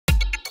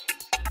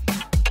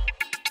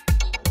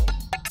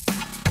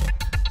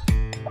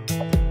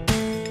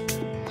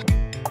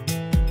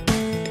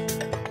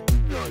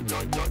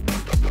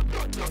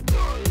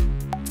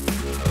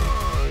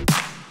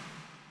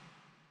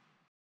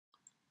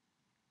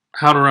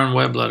How to run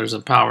web letters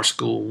in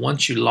PowerSchool.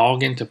 Once you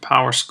log into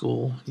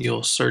PowerSchool,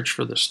 you'll search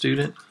for the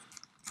student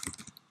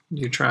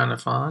you're trying to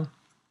find.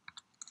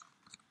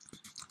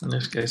 In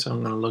this case, I'm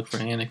going to look for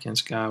Anakin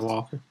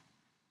Skywalker.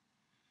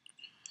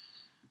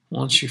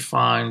 Once you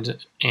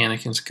find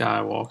Anakin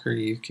Skywalker,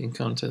 you can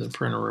come to the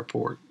printer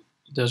report.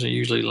 It doesn't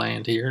usually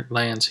land here. It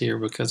lands here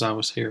because I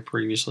was here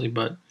previously,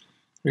 but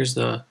here's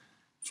the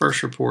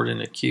first report in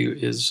the queue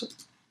is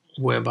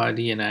Web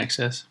ID and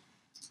Access.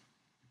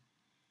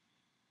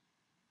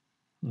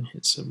 And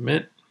hit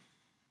Submit.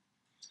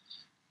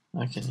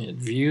 I can hit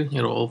View.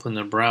 It'll open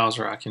the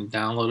browser. I can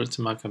download it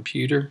to my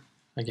computer.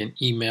 I can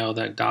email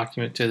that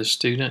document to the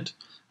student.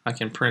 I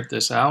can print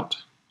this out,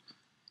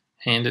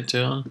 hand it to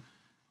them,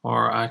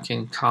 or I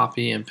can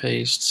copy and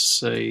paste,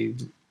 say,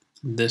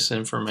 this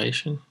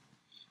information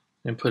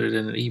and put it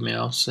in an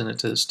email, send it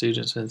to the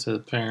student, send it to the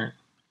parent,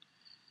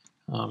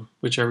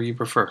 whichever you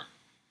prefer.